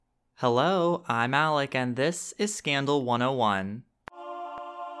Hello, I'm Alec, and this is Scandal 101.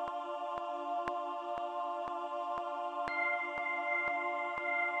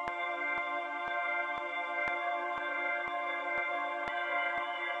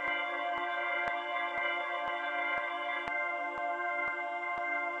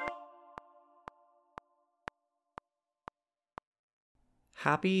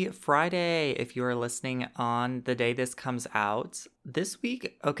 Happy Friday if you are listening on the day this comes out. This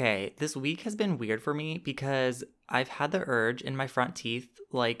week has been weird for me because I've had the urge in my front teeth,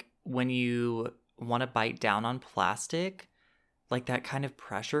 like when you want to bite down on plastic, like that kind of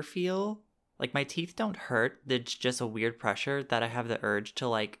pressure feel. Like my teeth don't hurt, it's just a weird pressure that I have the urge to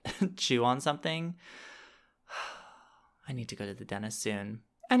like chew on something. I need to go to the dentist soon.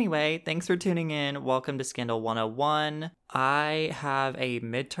 Anyway, thanks for tuning in. Welcome to Scandal 101. I have a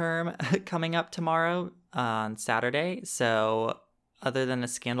midterm coming up tomorrow on Saturday, so other than a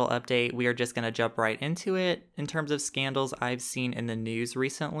scandal update, we are just going to jump right into it. In terms of scandals I've seen in the news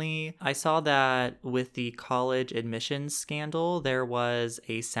recently, I saw that with the college admissions scandal, there was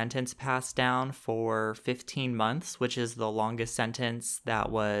a sentence passed down for 15 months, which is the longest sentence that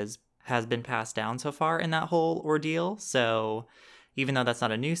has been passed down so far in that whole ordeal. So even though that's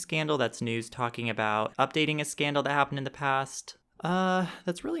not a new scandal, that's news talking about updating a scandal that happened in the past.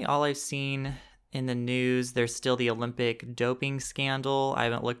 That's really all I've seen in the news. There's still the Olympic doping scandal. I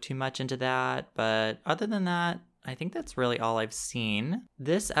haven't looked too much into that, but other than that, I think that's really all I've seen.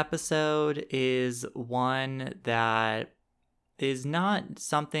 This episode is one that is not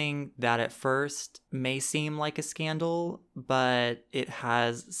something that at first may seem like a scandal, but it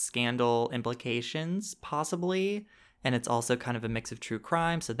has scandal implications, possibly. And it's also kind of a mix of true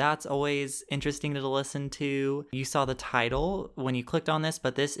crime, so that's always interesting to listen to. You saw the title when you clicked on this,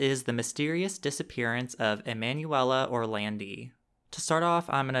 but this is The Mysterious Disappearance of Emanuela Orlandi. To start off,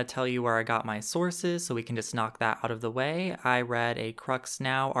 I'm going to tell you where I got my sources so we can just knock that out of the way. I read a Crux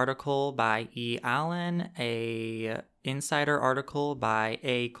Now article by E. Allen, a Insider article by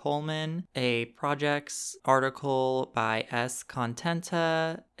A. Coleman, a Projects article by S.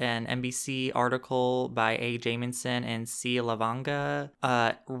 Contenta, an NBC article by A. Jamieson and C. Lavanga.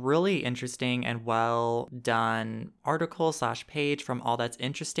 Really interesting and well done article / page from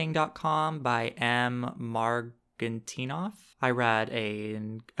allthat'sinteresting.com by M. Margantinoff. I read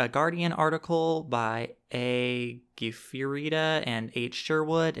a Guardian article by A. Gifurita and H.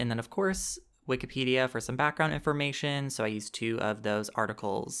 Sherwood, and then of course Wikipedia for some background information, so I used 2 of those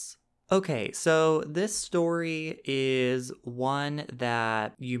articles. Okay, so this story is one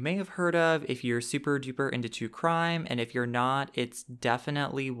that you may have heard of if you're super duper into true crime, and if you're not, it's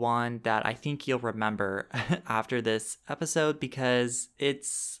definitely one that I think you'll remember after this episode because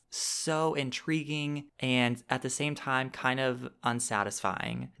it's so intriguing and at the same time kind of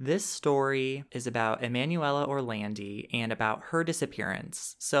unsatisfying. This story is about Emanuela Orlandi and about her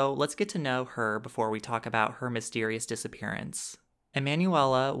disappearance. So let's get to know her before we talk about her mysterious disappearance.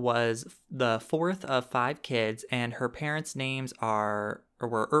 Emanuela was the 4th of 5 kids, and her parents' names were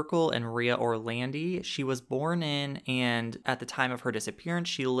Urkel and Maria Orlandi. She was born in, and at the time of her disappearance,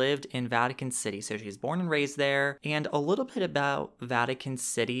 she lived in Vatican City. So she's born and raised there. And a little bit about Vatican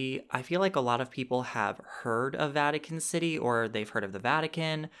City. I feel like a lot of people have heard of Vatican City or they've heard of the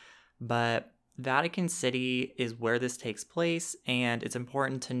Vatican, but Vatican City is where this takes place, and it's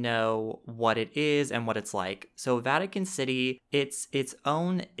important to know what it is and what it's like. So Vatican City, it's its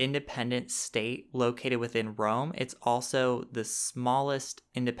own independent state located within Rome. It's also the smallest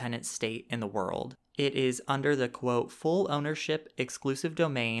independent state in the world. It is under the, quote, full ownership, exclusive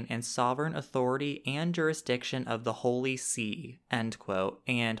domain, and sovereign authority and jurisdiction of the Holy See, end quote.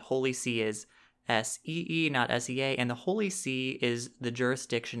 And Holy See is S-E-E, not S-E-A, and the Holy See is the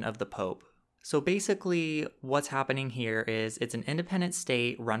jurisdiction of the Pope. So basically, what's happening here is it's an independent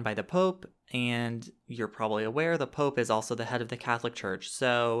state run by the Pope, and you're probably aware the Pope is also the head of the Catholic Church.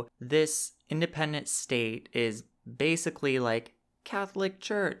 So this independent state is basically like Catholic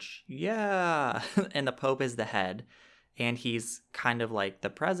Church, yeah! And the Pope is the head, and he's kind of like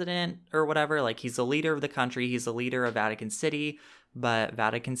the president or whatever. Like he's the leader of the country, he's the leader of Vatican City, but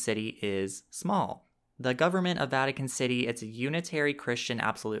Vatican City is small. The government of Vatican City, it's a unitary Christian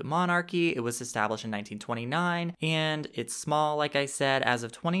absolute monarchy. It was established in 1929, and it's small, like I said. As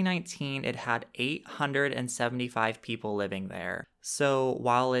of 2019, it had 875 people living there. So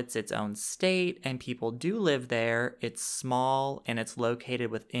while it's its own state and people do live there, it's small and it's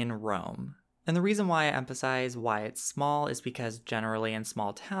located within Rome. And the reason why I emphasize why it's small is because generally in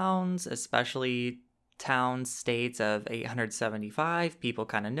small towns, especially town states of 875. People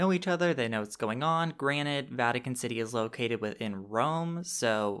kind of know each other, they know what's going on. Granted, Vatican City is located within Rome,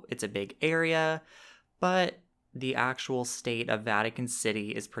 so it's a big area, but the actual state of Vatican City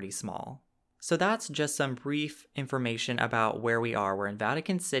is pretty small. So that's just some brief information about where we are. We're in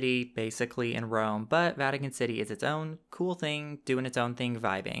Vatican City, basically in Rome, but Vatican City is its own cool thing, doing its own thing,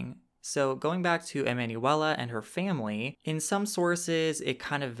 vibing. So going back to Emanuela and her family, in some sources it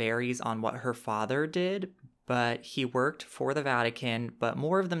kind of varies on what her father did, but he worked for the Vatican, but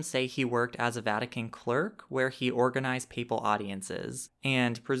more of them say he worked as a Vatican clerk where he organized papal audiences.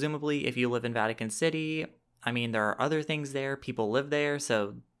 And presumably if you live in Vatican City, I mean, there are other things there, people live there,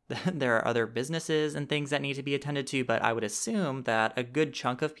 so there are other businesses and things that need to be attended to, but I would assume that a good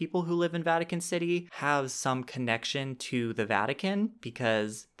chunk of people who live in Vatican City have some connection to the Vatican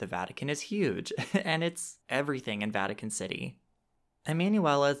because the Vatican is huge and it's everything in Vatican City.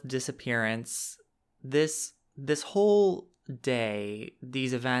 Emanuela's disappearance, this whole day,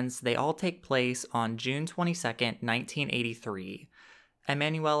 these events, they all take place on June 22nd, 1983.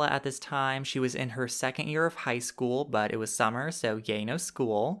 Emanuela at this time, she was in her second year of high school, but it was summer, so yay, no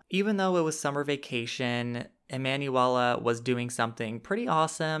school. Even though it was summer vacation, Emanuela was doing something pretty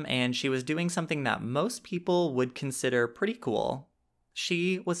awesome, and she was doing something that most people would consider pretty cool.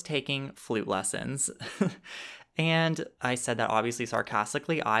 She was taking flute lessons. And I said that obviously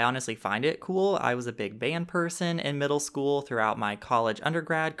sarcastically. I honestly find it cool. I was a big band person in middle school throughout my college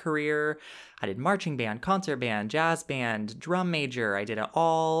undergrad career. I did marching band, concert band, jazz band, drum major. I did it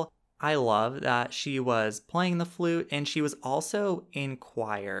all. I love that she was playing the flute and she was also in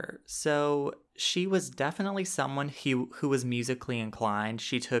choir. So she was definitely someone who was musically inclined.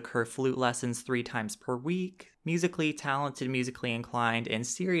 She took her flute lessons 3 times per week, musically talented, musically inclined, and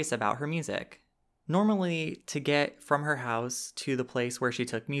serious about her music. Normally, to get from her house to the place where she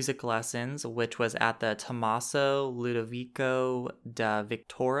took music lessons, which was at the Tommaso Ludovico da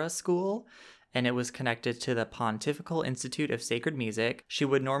Victoria School, and it was connected to the Pontifical Institute of Sacred Music, she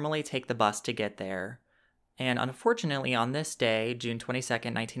would normally take the bus to get there. And unfortunately, on this day, June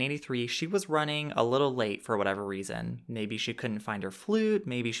 22nd, 1983, she was running a little late for whatever reason. Maybe she couldn't find her flute,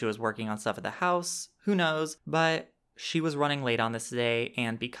 maybe she was working on stuff at the house, who knows, but she was running late on this day,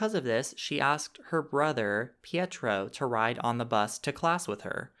 and because of this, she asked her brother, Pietro, to ride on the bus to class with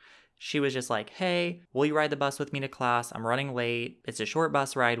her. She was just like, hey, will you ride the bus with me to class? I'm running late. It's a short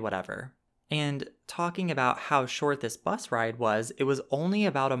bus ride, whatever. And talking about how short this bus ride was, it was only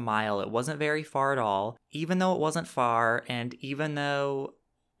about a mile. It wasn't very far at all, even though it wasn't far, and even though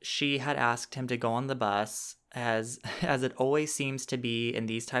she had asked him to go on the bus, as it always seems to be in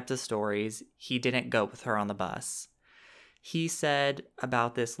these types of stories, he didn't go with her on the bus. He said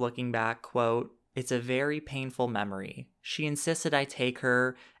about this looking back, quote, "It's a very painful memory. She insisted I take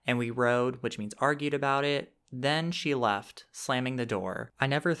her, and we rode, which means argued about it. Then she left, slamming the door. I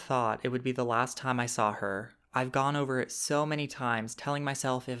never thought it would be the last time I saw her. I've gone over it so many times, telling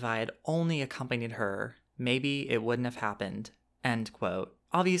myself if I had only accompanied her, maybe it wouldn't have happened." End quote.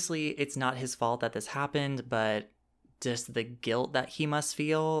 Obviously, it's not his fault that this happened, but just the guilt that he must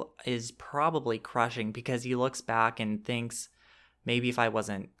feel is probably crushing because he looks back and thinks, maybe if I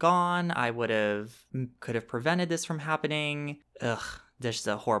wasn't gone, I could have prevented this from happening. Ugh, this is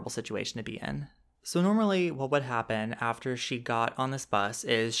a horrible situation to be in. So normally what would happen after she got on this bus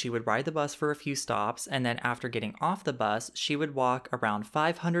is she would ride the bus for a few stops, and then after getting off the bus, she would walk around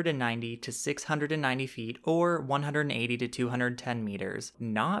 590 to 690 feet or 180 to 210 meters.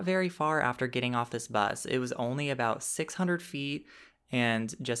 Not very far after getting off this bus. It was only about 600 feet,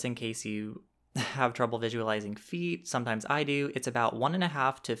 and just in case you have trouble visualizing feet, sometimes I do, it's about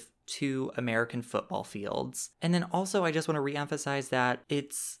 1.5 to 2 American football fields. And then also I just want to reemphasize that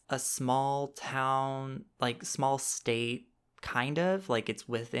it's a small town, like small state, kind of, like it's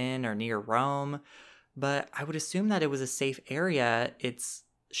within or near Rome, but I would assume that it was a safe area.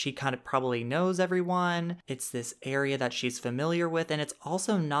 She kind of probably knows everyone. It's this area that she's familiar with, and it's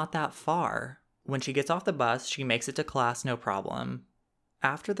also not that far. When she gets off the bus, she makes it to class, no problem.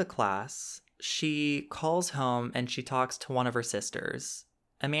 After the class, she calls home and she talks to one of her sisters.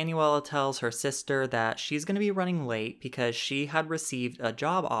 Emanuela tells her sister that she's going to be running late because she had received a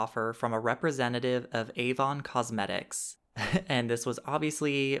job offer from a representative of Avon Cosmetics. And this was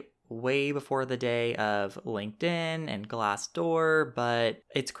obviously way before the day of LinkedIn and Glassdoor, but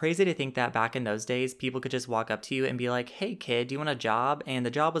it's crazy to think that back in those days, people could just walk up to you and be like, hey kid, do you want a job? And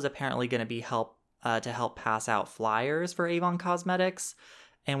the job was apparently going to be to help pass out flyers for Avon Cosmetics.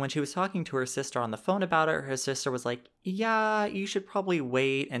 And when she was talking to her sister on the phone about it, her sister was like, yeah, you should probably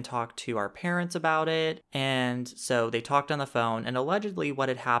wait and talk to our parents about it. And so they talked on the phone. And allegedly, what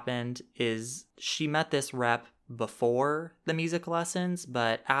had happened is she met this rep before the music lessons,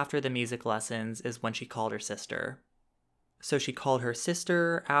 but after the music lessons is when she called her sister. So she called her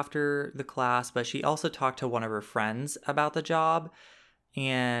sister after the class, but she also talked to one of her friends about the job.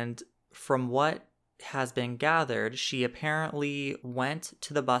 And from what has been gathered, she apparently went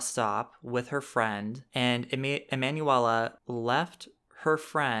to the bus stop with her friend, and Emanuela left her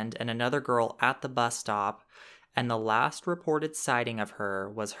friend and another girl at the bus stop, and the last reported sighting of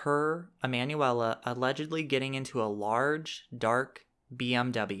her was her, Emanuela, allegedly getting into a large, dark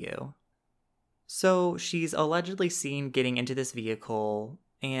BMW. So she's allegedly seen getting into this vehicle,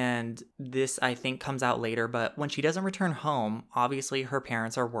 and this, I think, comes out later, but when she doesn't return home, obviously her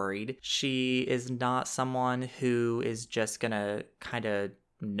parents are worried. She is not someone who is just gonna kind of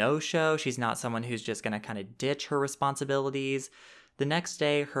no-show. She's not someone who's just gonna kind of ditch her responsibilities. The next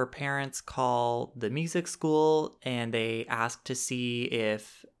day, her parents call the music school and they ask to see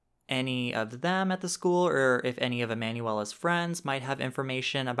if any of them at the school or if any of Emanuela's friends might have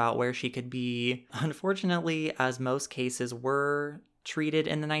information about where she could be. Unfortunately, as most cases were treated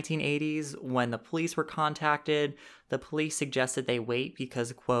in the 1980s, when the police were contacted, the police suggested they wait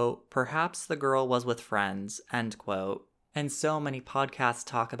because, quote, perhaps the girl was with friends, end quote. And so many podcasts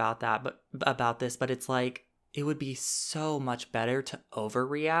talk about that, but it's like, it would be so much better to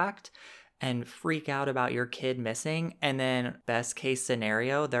overreact and freak out about your kid missing, and then best case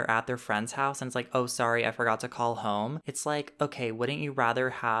scenario, they're at their friend's house and it's like, oh, sorry, I forgot to call home. It's like, okay, wouldn't you rather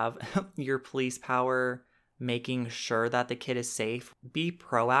have your police power making sure that the kid is safe? Be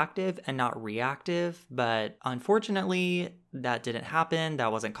proactive and not reactive. But unfortunately, that didn't happen.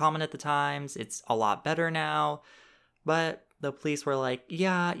 That wasn't common at the times. It's a lot better now. But the police were like,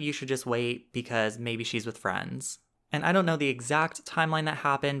 yeah, you should just wait because maybe she's with friends. And I don't know the exact timeline that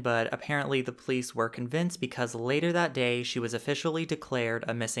happened, but apparently the police were convinced because later that day she was officially declared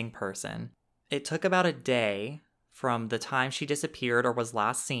a missing person. It took about a day from the time she disappeared or was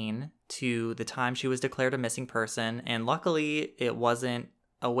last seen to the time she was declared a missing person, and luckily it wasn't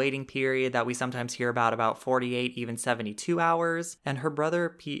a waiting period that we sometimes hear about 48, even 72 hours. And her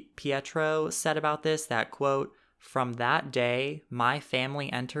brother Pietro said about this that, quote, from that day, my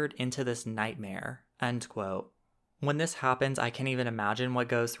family entered into this nightmare, end quote. When this happens, I can't even imagine what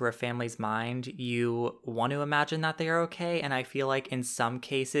goes through a family's mind. You want to imagine that they are okay, and I feel like in some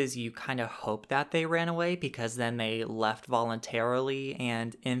cases you kind of hope that they ran away because then they left voluntarily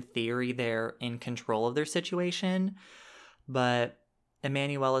and in theory they're in control of their situation. But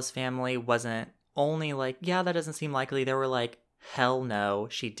Emanuela's family wasn't only like, yeah, that doesn't seem likely. They were like, hell no,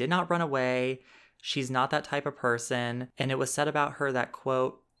 she did not run away. She's not that type of person. And it was said about her that,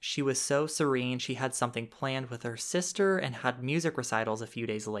 quote, she was so serene she had something planned with her sister and had music recitals a few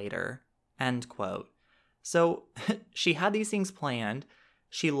days later, end quote. So she had these things planned.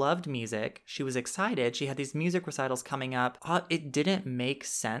 She loved music. She was excited. She had these music recitals coming up. It didn't make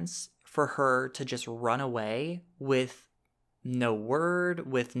sense for her to just run away with no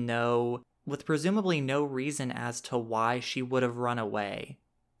word, with presumably no reason as to why she would have run away.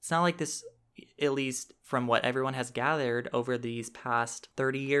 It's not like this, at least from what everyone has gathered over these past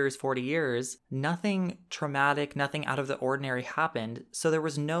 30 years, 40 years, nothing traumatic, nothing out of the ordinary happened. So there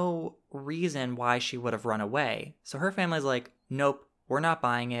was no reason why she would have run away. So her family's like, nope, we're not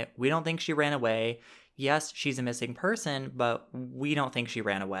buying it. We don't think she ran away. Yes, she's a missing person, but we don't think she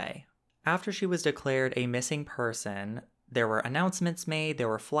ran away. After she was declared a missing person, there were announcements made, there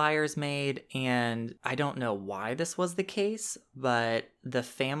were flyers made, and I don't know why this was the case, but the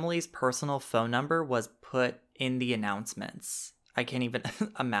family's personal phone number was put in the announcements. I can't even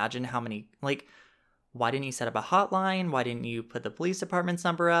imagine how many, why didn't you set up a hotline? Why didn't you put the police department's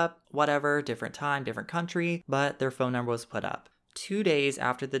number up? Whatever, different time, different country, but their phone number was put up. 2 days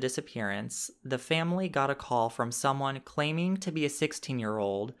after the disappearance, the family got a call from someone claiming to be a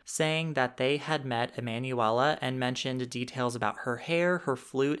 16-year-old, saying that they had met Emanuela and mentioned details about her hair, her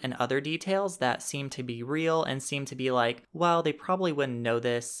flute, and other details that seemed to be real and seemed to be like, well, they probably wouldn't know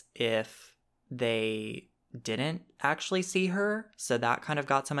this if they didn't actually see her, so that kind of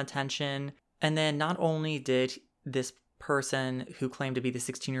got some attention. And then not only did this person who claimed to be the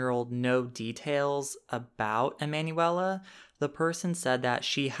 16-year-old know details about Emanuela, the person said that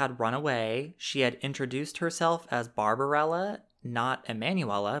she had run away. She had introduced herself as Barbarella, not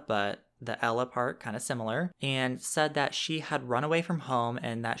Emanuela, but the Ella part, kind of similar, and said that she had run away from home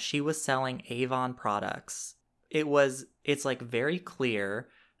and that she was selling Avon products. It's like very clear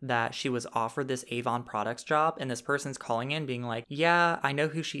that she was offered this Avon Products job, and this person's calling in being like, yeah, I know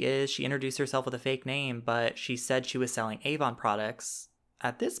who she is. She introduced herself with a fake name, but she said she was selling Avon products.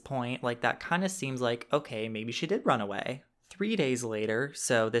 At this point, like, that kind of seems like, okay, maybe she did run away. 3 days later,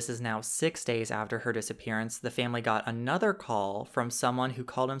 so this is now 6 days after her disappearance, the family got another call from someone who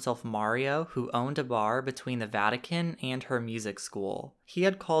called himself Mario, who owned a bar between the Vatican and her music school. He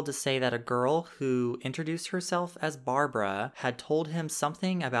had called to say that a girl who introduced herself as Barbara had told him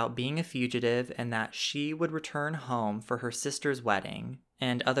something about being a fugitive and that she would return home for her sister's wedding.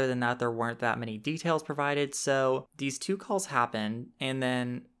 And other than that, there weren't that many details provided, so these 2 calls happened, and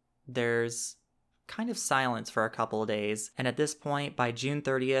then there's kind of silence for a couple of days, and at this point, by June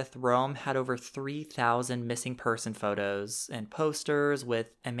 30th, Rome had over 3,000 missing person photos and posters with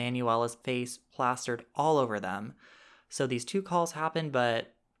Emanuela's face plastered all over them. So these 2 calls happen,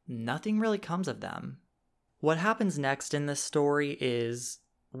 but nothing really comes of them. What happens next in this story is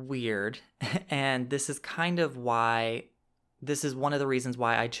weird, and this is one of the reasons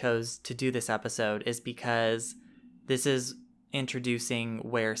why I chose to do this episode, is because this is introducing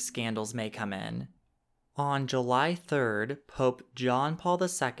where scandals may come in. On July 3rd, Pope John Paul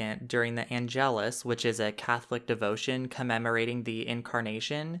II, during the Angelus, which is a Catholic devotion commemorating the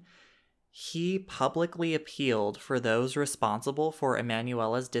Incarnation, he publicly appealed for those responsible for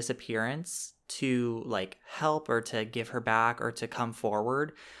Emanuela's disappearance to, help or to give her back or to come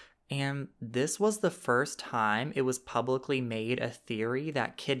forward. And this was the first time it was publicly made a theory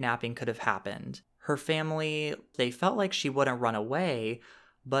that kidnapping could have happened. Her family, they felt like she wouldn't run away,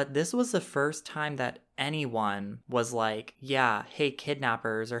 but this was the first time that anyone was like, yeah, hey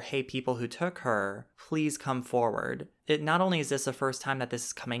kidnappers, or hey people who took her, please come forward. It not only is this the first time that this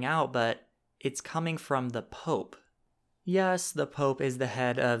is coming out, but it's coming from the Pope. Yes, the Pope is the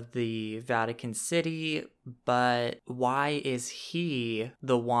head of the Vatican City, but why is he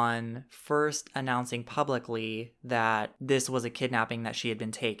the one first announcing publicly that this was a kidnapping, that she had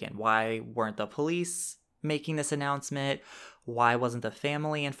been taken? Why weren't the police making this announcement? Why wasn't the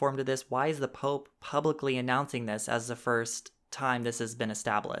family informed of this? Why is the Pope publicly announcing this as the first time this has been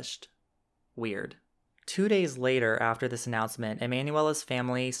established? Weird. 2 days later, after this announcement, Emanuela's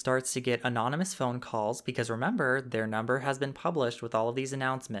family starts to get anonymous phone calls because, remember, their number has been published with all of these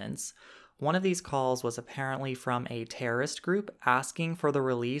announcements. One of these calls was apparently from a terrorist group asking for the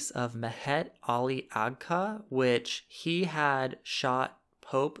release of Mehet Ali Agca, which he had shot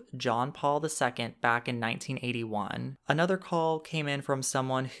Pope John Paul II back in 1981. Another call came in from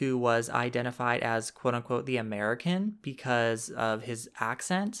someone who was identified as quote-unquote the American because of his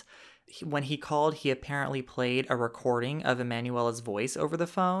accent. When he called, he apparently played a recording of Emanuela's voice over the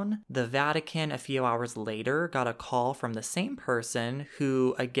phone. The Vatican, a few hours later, got a call from the same person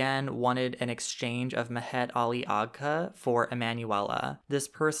who, again, wanted an exchange of Mehet Ali Agca for Emanuela. This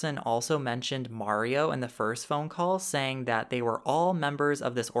person also mentioned Mario in the first phone call, saying that they were all members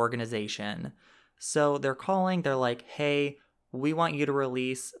of this organization. So they're calling, they're like, hey, we want you to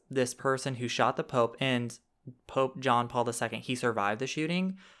release this person who shot the Pope, and Pope John Paul II, he survived the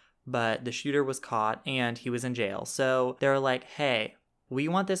shooting, but the shooter was caught and he was in jail. So they're like, hey, we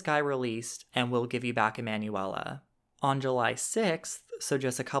want this guy released and we'll give you back Emanuela. On July 6th, so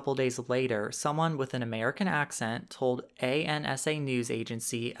just a couple days later, someone with an American accent told ANSA News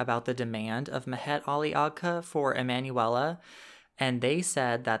Agency about the demand of Mehet Ali Agca for Emanuela, and they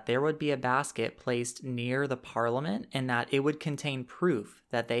said that there would be a basket placed near the parliament and that it would contain proof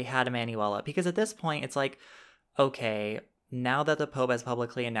that they had Emanuela. Because at this point, it's like, okay, now that the Pope has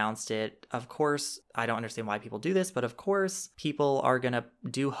publicly announced it, of course, I don't understand why people do this, but of course, people are going to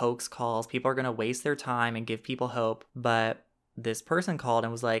do hoax calls. People are going to waste their time and give people hope. But this person called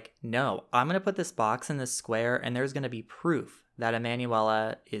and was like, no, I'm going to put this box in this square and there's going to be proof that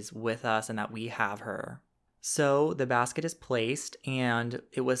Emanuela is with us and that we have her. So the basket is placed, and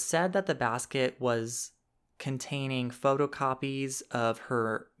it was said that the basket was containing photocopies of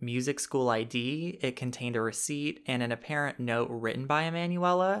her music school ID. It contained a receipt and an apparent note written by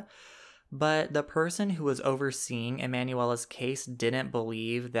Emanuela. But the person who was overseeing Emanuela's case didn't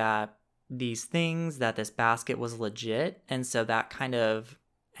believe that these things, that this basket was legit. And so that kind of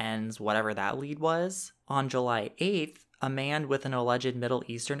ends whatever that lead was. On July 8th, a man with an alleged Middle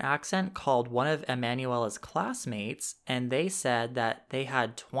Eastern accent called one of Emanuela's classmates, and they said that they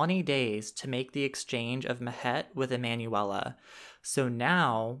had 20 days to make the exchange of Mehet with Emanuela. So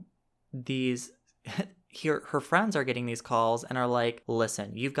now her friends are getting these calls and are like,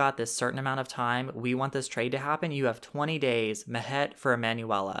 listen, you've got this certain amount of time. We want this trade to happen. You have 20 days, Mehet for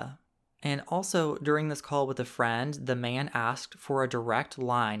Emanuela. And also, during this call with a friend, the man asked for a direct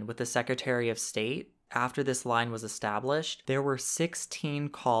line with the Secretary of State, after this line was established, there were 16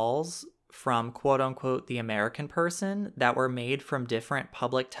 calls from quote unquote the American person that were made from different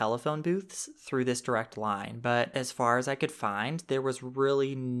public telephone booths through this direct line. But as far as I could find, there was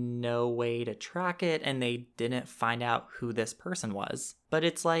really no way to track it, and they didn't find out who this person was. But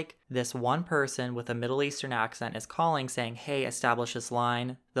it's like this one person with a Middle Eastern accent is calling saying, hey, establish this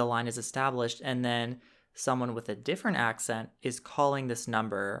line. The line is established. And then someone with a different accent is calling this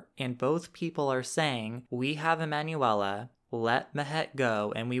number, and both people are saying, we have Emanuela. Let Mehet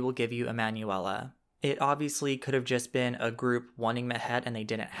go and we will give you Emanuela. It obviously could have just been a group wanting Mehet and they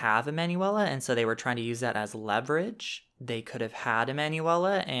didn't have Emanuela, and so they were trying to use that as leverage. They could have had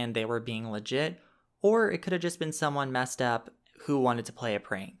Emanuela and they were being legit, or it could have just been someone messed up who wanted to play a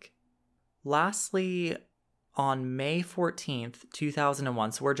prank. Lastly, on May 14th,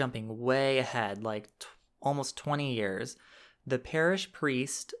 2001, so we're jumping way ahead, like almost 20 years, the parish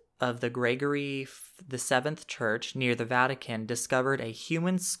priest of the Gregory VII Church near the Vatican discovered a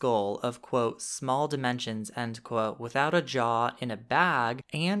human skull of, quote, small dimensions, end quote, without a jaw in a bag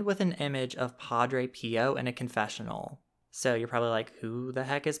and with an image of Padre Pio in a confessional. So you're probably like, who the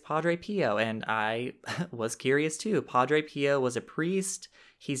heck is Padre Pio? And I was curious too. Padre Pio was a priest.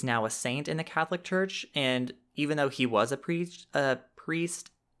 He's now a saint in the Catholic Church. And even though he was a priest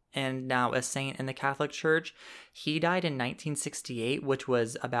and now a saint in the Catholic Church, he died in 1968, which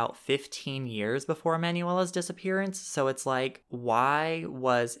was about 15 years before Emanuela's disappearance. So it's like, why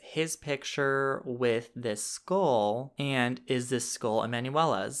was his picture with this skull, and is this skull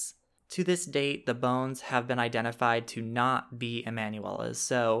Emanuela's? To this date, the bones have been identified to not be Emanuela's.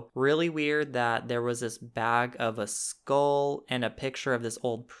 So really weird that there was this bag of a skull and a picture of this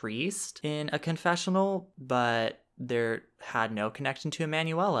old priest in a confessional, but there had no connection to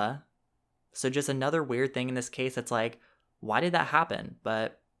Emanuela. So just another weird thing in this case that's like, why did that happen?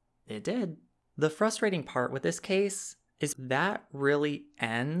 But it did. The frustrating part with this case is that really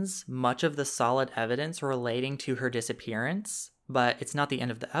ends much of the solid evidence relating to her disappearance, but it's not the end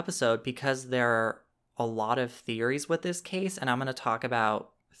of the episode because there are a lot of theories with this case, and I'm going to talk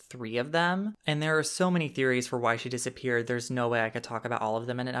about 3 of them. And there are so many theories for why she disappeared. There's no way I could talk about all of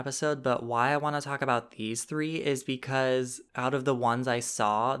them in an episode, but why I want to talk about these 3 is because out of the ones I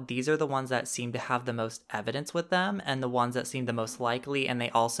saw, these are the ones that seem to have the most evidence with them and the ones that seem the most likely, and they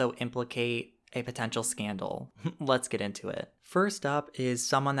also implicate a potential scandal. Let's get into it. First up is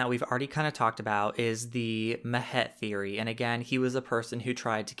someone that we've already kind of talked about, is the Mehet theory. And again, he was a person who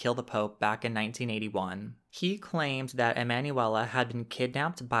tried to kill the Pope back in 1981. He claimed that Emanuela had been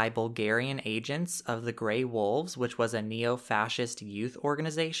kidnapped by Bulgarian agents of the Grey Wolves, which was a neo-fascist youth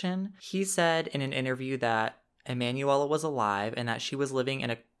organization. He said in an interview that Emanuela was alive and that she was living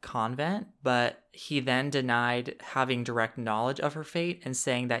in a convent, but he then denied having direct knowledge of her fate and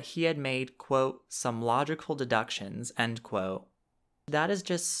saying that he had made, quote, some logical deductions, end quote. That is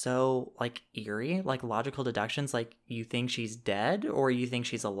just so, like, eerie, like logical deductions, like you think she's dead or you think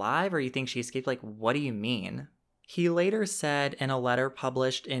she's alive or you think she escaped, like what do you mean? He later said in a letter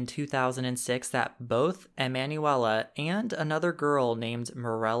published in 2006 that both Emanuela and another girl named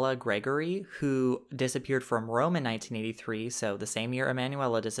Mirella Gregory, who disappeared from Rome in 1983, so the same year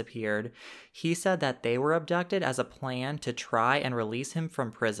Emanuela disappeared, he said that they were abducted as a plan to try and release him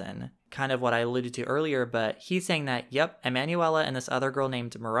from prison. Kind of what I alluded to earlier, but he's saying that, yep, Emanuela and this other girl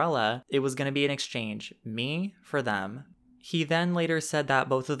named Mirella, it was going to be an exchange, me for them. He then later said that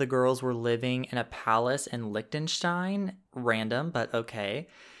both of the girls were living in a palace in Liechtenstein. Random, but okay.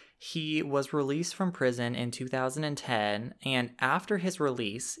 He was released from prison in 2010, and after his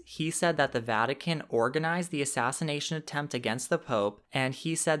release, he said that the Vatican organized the assassination attempt against the Pope, and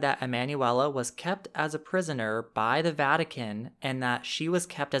he said that Emanuela was kept as a prisoner by the Vatican and that she was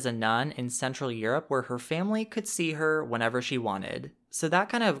kept as a nun in Central Europe where her family could see her whenever she wanted. So that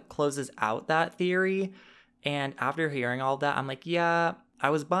kind of closes out that theory. And after hearing all that, I'm like, yeah, I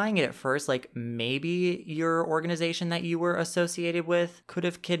was buying it at first. Like, maybe your organization that you were associated with could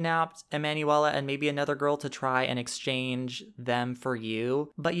have kidnapped Emanuela and maybe another girl to try and exchange them for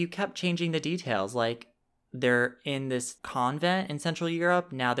you. But you kept changing the details. Like, they're in this convent in Central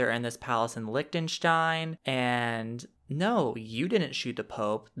Europe. Now they're in this palace in Liechtenstein. And no, you didn't shoot the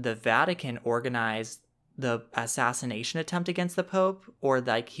Pope. The Vatican organized the assassination attempt against the Pope, or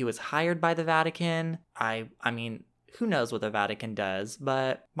like he was hired by the Vatican. I mean, who knows what the Vatican does,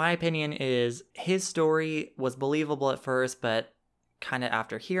 but my opinion is his story was believable at first, but kind of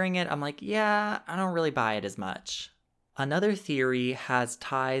after hearing it, I'm like, yeah, I don't really buy it as much. Another theory has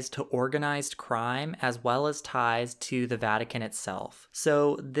ties to organized crime as well as ties to the Vatican itself.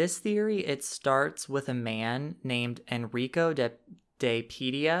 So this theory, it starts with a man named Enrico de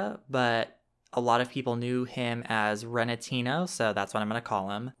Pedia, but A lot of people knew him as Renatino, so that's what I'm going to call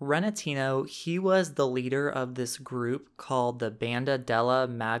him. Renatino, he was the leader of this group called the Banda della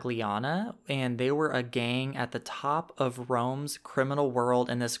Magliana, and they were a gang at the top of Rome's criminal world.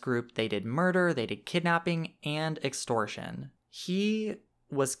 In this group, they did murder, they did kidnapping, and extortion. He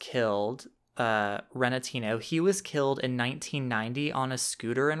was killed, Renatino, he was killed in 1990 on a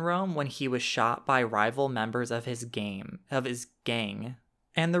scooter in Rome when he was shot by rival members of his gang.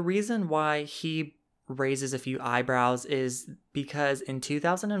 And the reason why he raises a few eyebrows is because in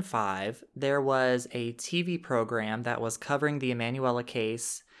 2005, there was a TV program that was covering the Emanuela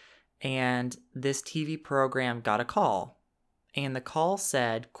case, and this TV program got a call. And the call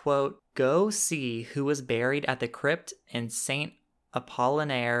said, quote, "Go see who was buried at the crypt in St.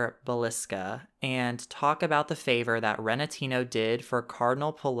 Apollinare Basilica and talk about the favor that Renatino did for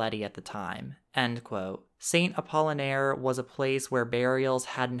Cardinal Poletti at the time," end quote. St. Apollinare was a place where burials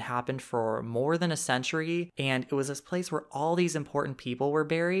hadn't happened for more than a century, and it was this place where all these important people were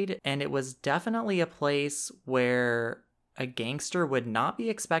buried, and it was definitely a place where a gangster would not be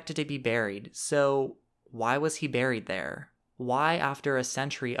expected to be buried. So why was he buried there? Why, after a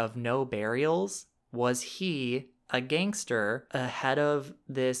century of no burials, was he, a gangster, a head of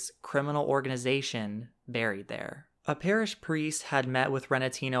this criminal organization, buried there? A parish priest had met with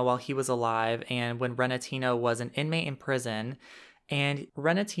Renatino while he was alive and when Renatino was an inmate in prison, and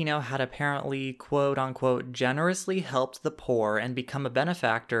Renatino had apparently, quote unquote, generously helped the poor and become a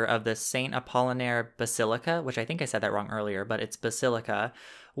benefactor of the St. Apollinare Basilica, which I think I said that wrong earlier, but it's Basilica,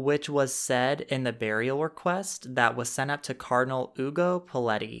 which was said in the burial request that was sent up to Cardinal Ugo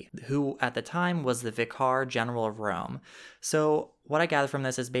Poletti, who at the time was the Vicar General of Rome. So what I gather from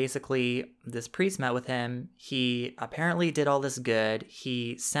this is basically this priest met with him. He apparently did all this good.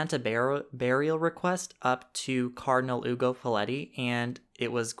 He sent a burial request up to Cardinal Ugo Poletti, and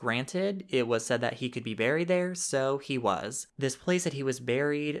it was granted. It was said that he could be buried there, so he was. This place that he was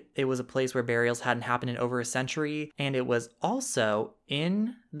buried, it was a place where burials hadn't happened in over a century, and it was also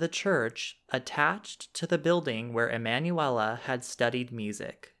in the church attached to the building where Emanuela had studied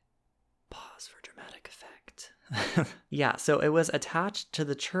music. Pause for dramatic effect. Yeah, so it was attached to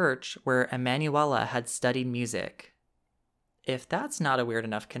the church where Emanuela had studied music. If that's not a weird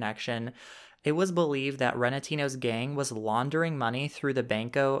enough connection, it was believed that Renatino's gang was laundering money through the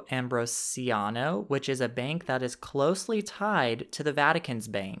Banco Ambrosiano, which is a bank that is closely tied to the Vatican's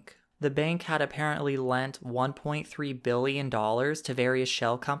bank. The bank had apparently lent $1.3 billion to various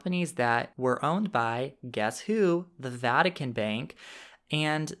shell companies that were owned by, guess who, the Vatican Bank,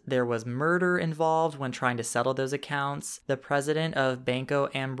 and there was murder involved when trying to settle those accounts. The president of Banco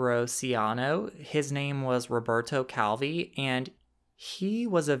Ambrosiano, his name was Roberto Calvi, and he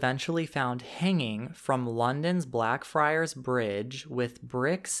was eventually found hanging from London's Blackfriars Bridge with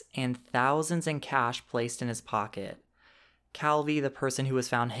bricks and thousands in cash placed in his pocket. Calvi, the person who was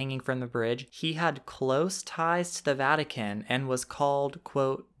found hanging from the bridge, he had close ties to the Vatican and was called,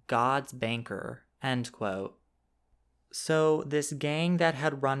 quote, God's banker, end quote. So this gang that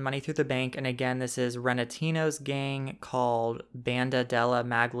had run money through the bank, and again, this is Renatino's gang called Banda della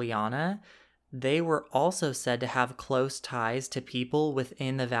Magliana, they were also said to have close ties to people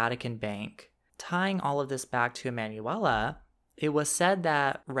within the Vatican Bank. Tying all of this back to Emanuela, it was said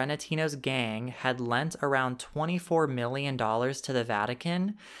that Renatino's gang had lent around $24 million to the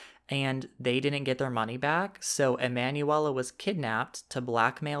Vatican, and they didn't get their money back, so Emanuela was kidnapped to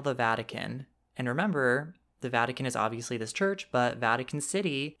blackmail the Vatican. And remember, the Vatican is obviously this church, but Vatican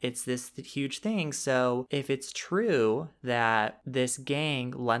City, it's this huge thing. So if it's true that this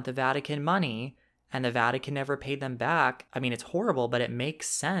gang lent the Vatican money and the Vatican never paid them back, I mean, it's horrible, but it makes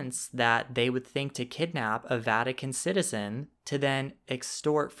sense that they would think to kidnap a Vatican citizen to then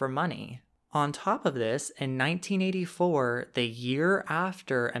extort for money. On top of this, in 1984, the year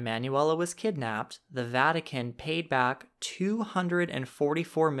after Emanuela was kidnapped, the Vatican paid back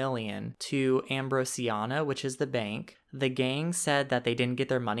 $244 million to Ambrosiano, which is the bank. The gang said that they didn't get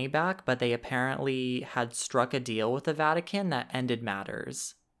their money back, but they apparently had struck a deal with the Vatican that ended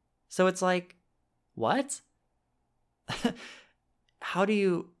matters. So it's like, what? How do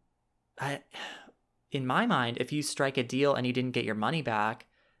you... in my mind, if you strike a deal and you didn't get your money back,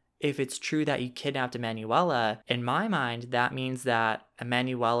 if it's true that you kidnapped Emanuela, in my mind, that means that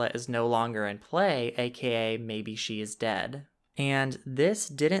Emanuela is no longer in play, aka maybe she is dead. And this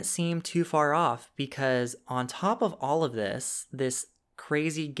didn't seem too far off because on top of all of this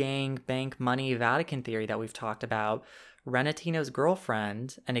crazy gang bank money Vatican theory that we've talked about, Renatino's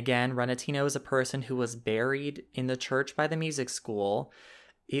girlfriend, and again, Renatino is a person who was buried in the church by the music school,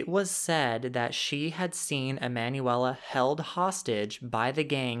 It was said that she had seen Emanuela held hostage by the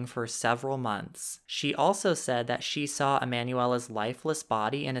gang for several months. She also said that she saw Emanuela's lifeless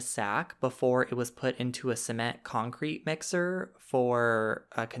body in a sack before it was put into a cement concrete mixer for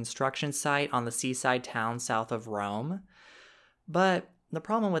a construction site on the seaside town south of Rome. But the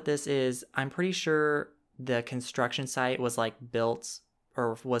problem with this is I'm pretty sure the construction site was built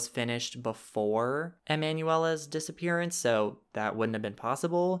or was finished before Emanuela's disappearance, so that wouldn't have been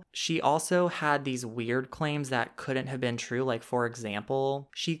possible. She also had these weird claims that couldn't have been true. Like, for example,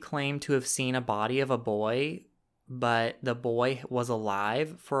 she claimed to have seen a body of a boy, but the boy was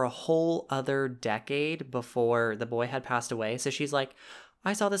alive for a whole other decade before the boy had passed away. So she's like,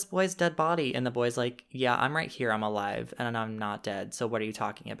 I saw this boy's dead body, and the boy's like, yeah, I'm right here, I'm alive, and I'm not dead, so what are you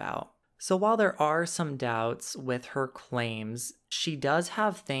talking about? So while there are some doubts with her claims, she does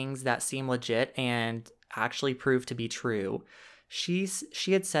have things that seem legit and actually prove to be true. She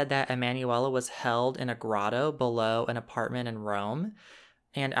had said that Emanuela was held in a grotto below an apartment in Rome.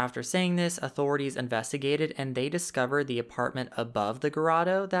 And after saying this, authorities investigated and they discovered the apartment above the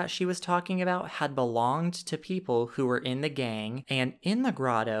grotto that she was talking about had belonged to people who were in the gang. And in the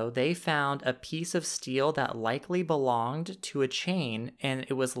grotto, they found a piece of steel that likely belonged to a chain, and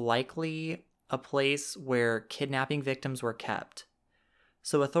it was likely a place where kidnapping victims were kept.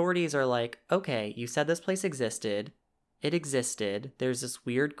 So authorities are like, okay, you said this place existed. It existed. There's this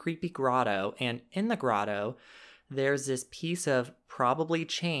weird, creepy grotto, and in the grotto, there's this piece of probably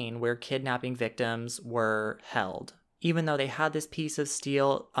chain where kidnapping victims were held. Even though they had this piece of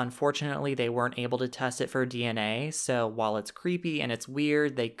steel, unfortunately, they weren't able to test it for DNA, so while it's creepy and it's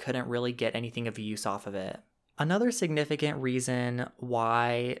weird, they couldn't really get anything of use off of it. Another significant reason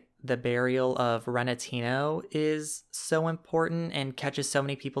why the burial of Renatino is so important and catches so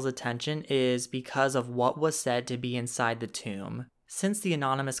many people's attention is because of what was said to be inside the tomb. Since the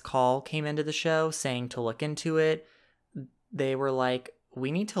anonymous call came into the show saying to look into it, they were like,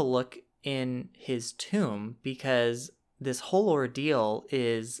 we need to look in his tomb because this whole ordeal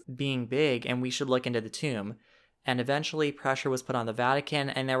is being big and we should look into the tomb. And eventually pressure was put on the Vatican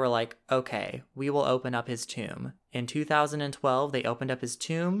and they were like, okay, we will open up his tomb. In 2012, they opened up his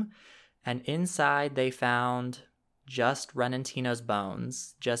tomb and inside they found just Renatino's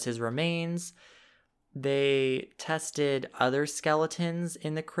bones, just his remains. They tested other skeletons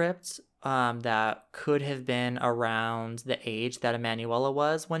in the crypt that could have been around the age that Emanuela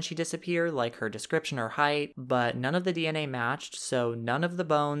was when she disappeared, like her description or height, but none of the DNA matched, so none of the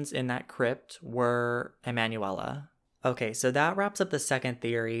bones in that crypt were Emanuela. Okay, so that wraps up the second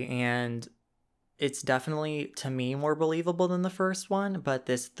theory, and it's definitely, to me, more believable than the first one, but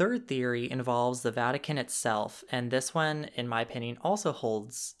this third theory involves the Vatican itself, and this one, in my opinion, also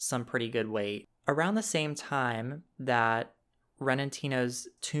holds some pretty good weight. Around the same time that Renatino's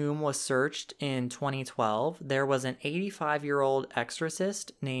tomb was searched in 2012, there was an 85-year-old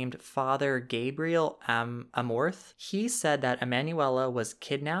exorcist named Father Gabriel Amorth. He said that Emanuela was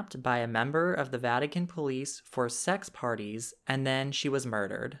kidnapped by a member of the Vatican police for sex parties, and then she was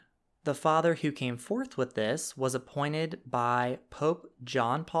murdered. The father who came forth with this was appointed by Pope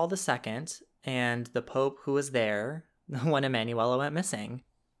John Paul II and the Pope who was there when Emanuela went missing.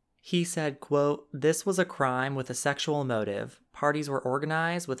 He said, quote, "This was a crime with a sexual motive. Parties were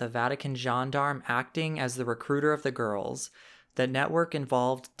organized with a Vatican gendarme acting as the recruiter of the girls. The network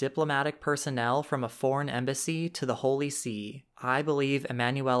involved diplomatic personnel from a foreign embassy to the Holy See. I believe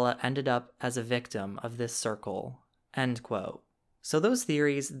Emanuela ended up as a victim of this circle." End quote. So those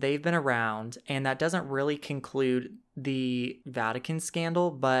theories, they've been around, and that doesn't really conclude the Vatican scandal,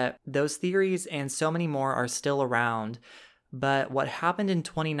 but those theories and so many more are still around. But what happened in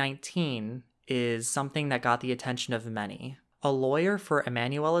 2019 is something that got the attention of many. A lawyer for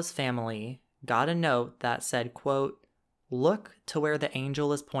Emanuela's family got a note that said, quote, "Look to where the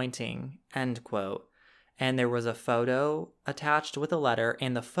angel is pointing," end quote. And there was a photo attached with a letter,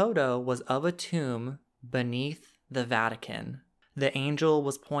 and the photo was of a tomb beneath the Vatican. The angel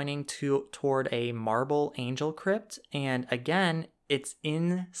was pointing toward a marble angel crypt, and again, it's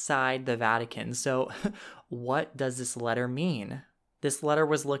inside the Vatican. So what does this letter mean? This letter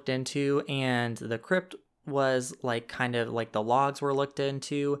was looked into, and the crypt was kind of like the logs were looked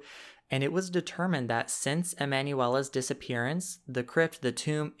into, and it was determined that since Emanuela's disappearance, the crypt, the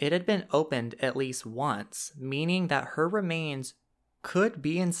tomb, it had been opened at least once, meaning that her remains could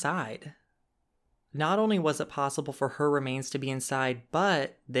be inside. Not only was it possible for her remains to be inside,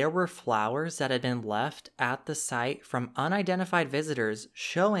 but there were flowers that had been left at the site from unidentified visitors,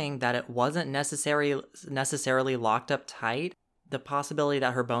 showing that it wasn't necessarily locked up tight, the possibility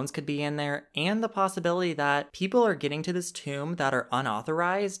that her bones could be in there, and the possibility that people are getting to this tomb that are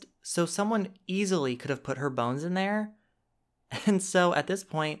unauthorized, so someone easily could have put her bones in there. And so at this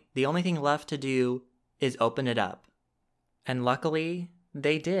point, the only thing left to do is open it up. And luckily,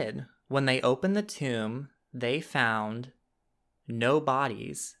 they did. When they opened the tomb, they found no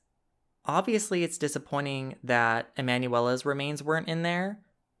bodies. Obviously, it's disappointing that Emanuela's remains weren't in there,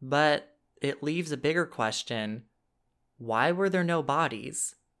 but it leaves a bigger question. Why were there no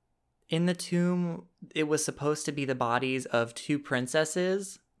bodies? In the tomb, it was supposed to be the bodies of 2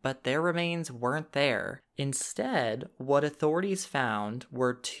 princesses, but their remains weren't there. Instead, what authorities found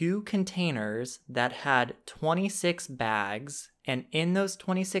were 2 containers that had 26 bags, and in those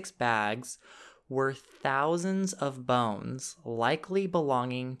 26 bags were thousands of bones, likely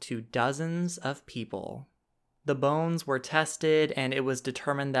belonging to dozens of people. The bones were tested, and it was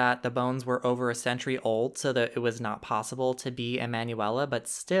determined that the bones were over a century old, so that it was not possible to be Emanuela, but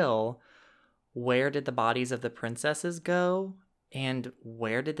still, where did the bodies of the princesses go? And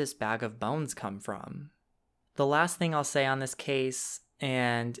where did this bag of bones come from? The last thing I'll say on this case,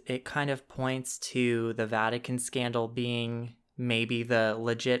 and it kind of points to the Vatican scandal being maybe the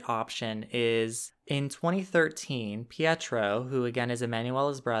legit option, is in 2013, Pietro, who again is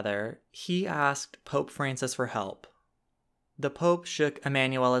Emanuela's brother, he asked Pope Francis for help. The Pope shook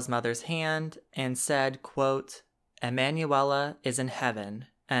Emanuela's mother's hand and said, quote, "Emanuela is in heaven,"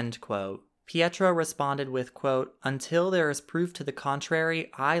 end quote. Pietro responded with, quote, "Until there is proof to the contrary,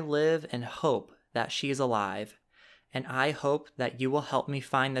 I live and hope that she is alive, and I hope that you will help me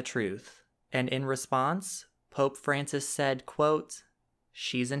find the truth." And in response, Pope Francis said, quote,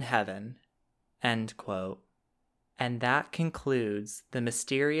 "She's in heaven," end quote. And that concludes the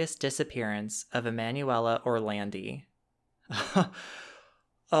mysterious disappearance of Emanuela Orlandi.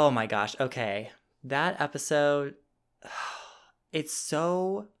 Oh my gosh, okay. That episode, it's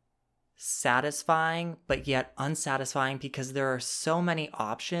so satisfying, but yet unsatisfying because there are so many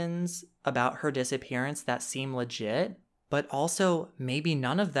options about her disappearance that seem legit, but also maybe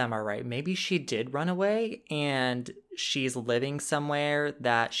none of them are right. Maybe she did run away and she's living somewhere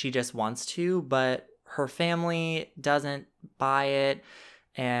that she just wants to, but her family doesn't buy it.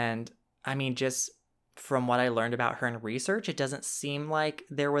 And I mean, just from what I learned about her in research, it doesn't seem like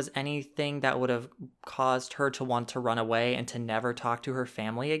there was anything that would have caused her to want to run away and to never talk to her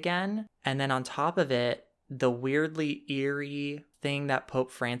family again. And then on top of it, the weirdly eerie thing that Pope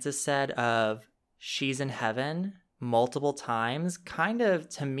Francis said of "she's in heaven" multiple times kind of,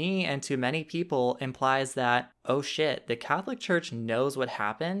 to me and to many people, implies that, oh shit, the Catholic Church knows what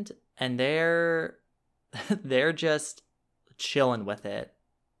happened and they're just chilling with it.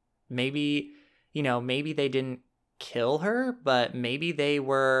 Maybe they didn't kill her, but maybe they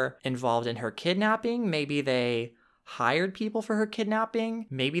were involved in her kidnapping. Maybe they hired people for her kidnapping.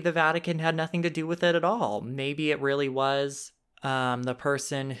 Maybe the Vatican had nothing to do with it at all. Maybe it really was the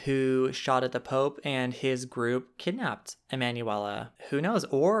person who shot at the Pope and his group kidnapped Emanuela. Who knows?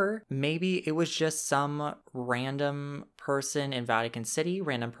 Or maybe it was just some random person in Vatican City,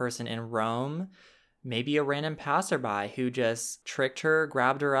 random person in Rome, maybe a random passerby who just tricked her,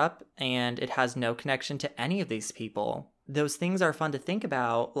 grabbed her up, and it has no connection to any of these people. Those things are fun to think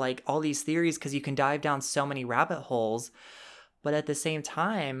about, like all these theories, because you can dive down so many rabbit holes. But at the same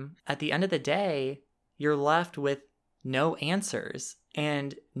time, at the end of the day, you're left with no answers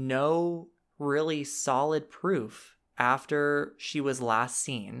and no really solid proof after she was last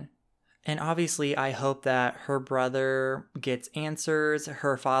seen. And obviously, I hope that her brother gets answers.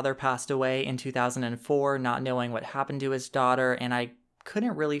 Her father passed away in 2004, not knowing what happened to his daughter. And I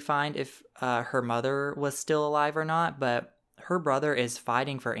couldn't really find if her mother was still alive or not, but her brother is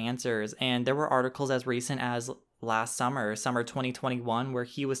fighting for answers. And there were articles as recent as last summer 2021, where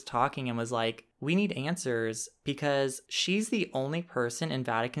he was talking and was like, we need answers because she's the only person in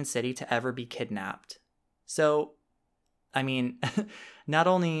Vatican City to ever be kidnapped. So, I mean, not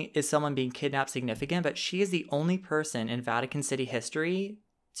only is someone being kidnapped significant, but she is the only person in Vatican City history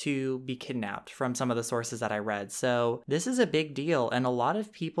to be kidnapped from some of the sources that I read. So this is a big deal, and a lot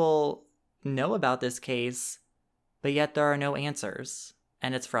of people know about this case, but yet there are no answers,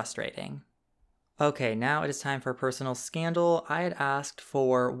 and it's frustrating. Okay, now it is time for a personal scandal. I had asked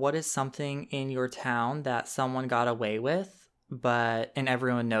for what is something in your town that someone got away with, and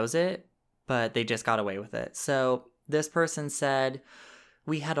everyone knows it, but they just got away with it. So this person said,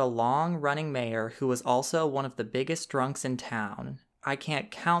 we had a long-running mayor who was also one of the biggest drunks in town. I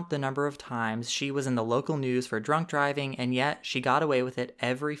can't count the number of times she was in the local news for drunk driving, and yet she got away with it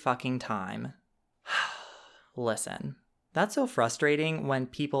every fucking time. Listen, that's so frustrating when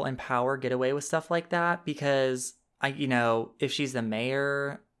people in power get away with stuff like that, because if she's the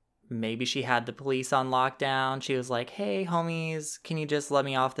mayor, maybe she had the police on lockdown. She was like, hey, homies, can you just let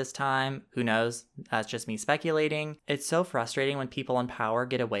me off this time? Who knows? That's just me speculating. It's so frustrating when people in power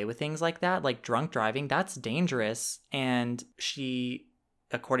get away with things like that, like drunk driving. That's dangerous. And she,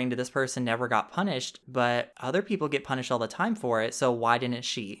 according to this person, never got punished, but other people get punished all the time for it. So why didn't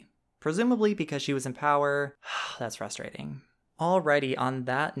she? Presumably because she was in power. That's frustrating. Alrighty, on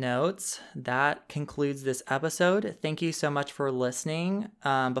that note, that concludes this episode. Thank you so much for listening.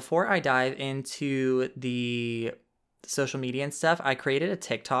 Before I dive into the social media and stuff, I created a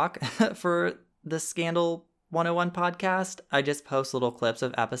TikTok for the Scandal 101 podcast. I just post little clips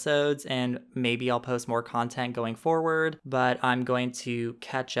of episodes, and maybe I'll post more content going forward, but I'm going to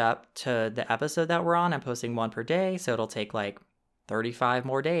catch up to the episode that we're on. I'm posting one per day, so it'll take like 35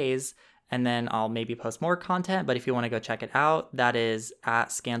 more days. And then I'll maybe post more content. But if you want to go check it out, that is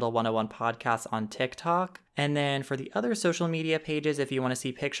at Scandal 101 Podcast on TikTok. And then for the other social media pages, if you want to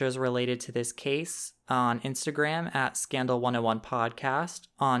see pictures related to this case, on Instagram at Scandal 101 Podcast,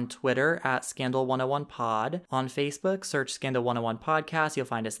 on Twitter at Scandal 101 Pod, on Facebook, search Scandal 101 Podcast. You'll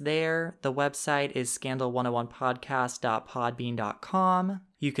find us there. The website is scandal101podcast.podbean.com.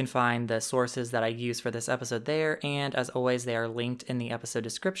 You can find the sources that I use for this episode there, and as always, they are linked in the episode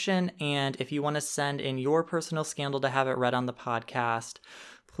description. And if you want to send in your personal scandal to have it read on the podcast,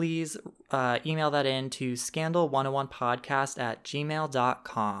 please email that in to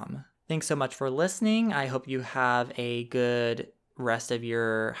scandal101podcast@gmail.com. Thanks so much for listening. I hope you have a good rest of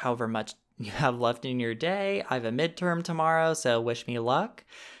your however much you have left in your day. I have a midterm tomorrow, so wish me luck.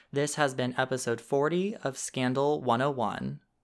 This has been episode 40 of Scandal 101.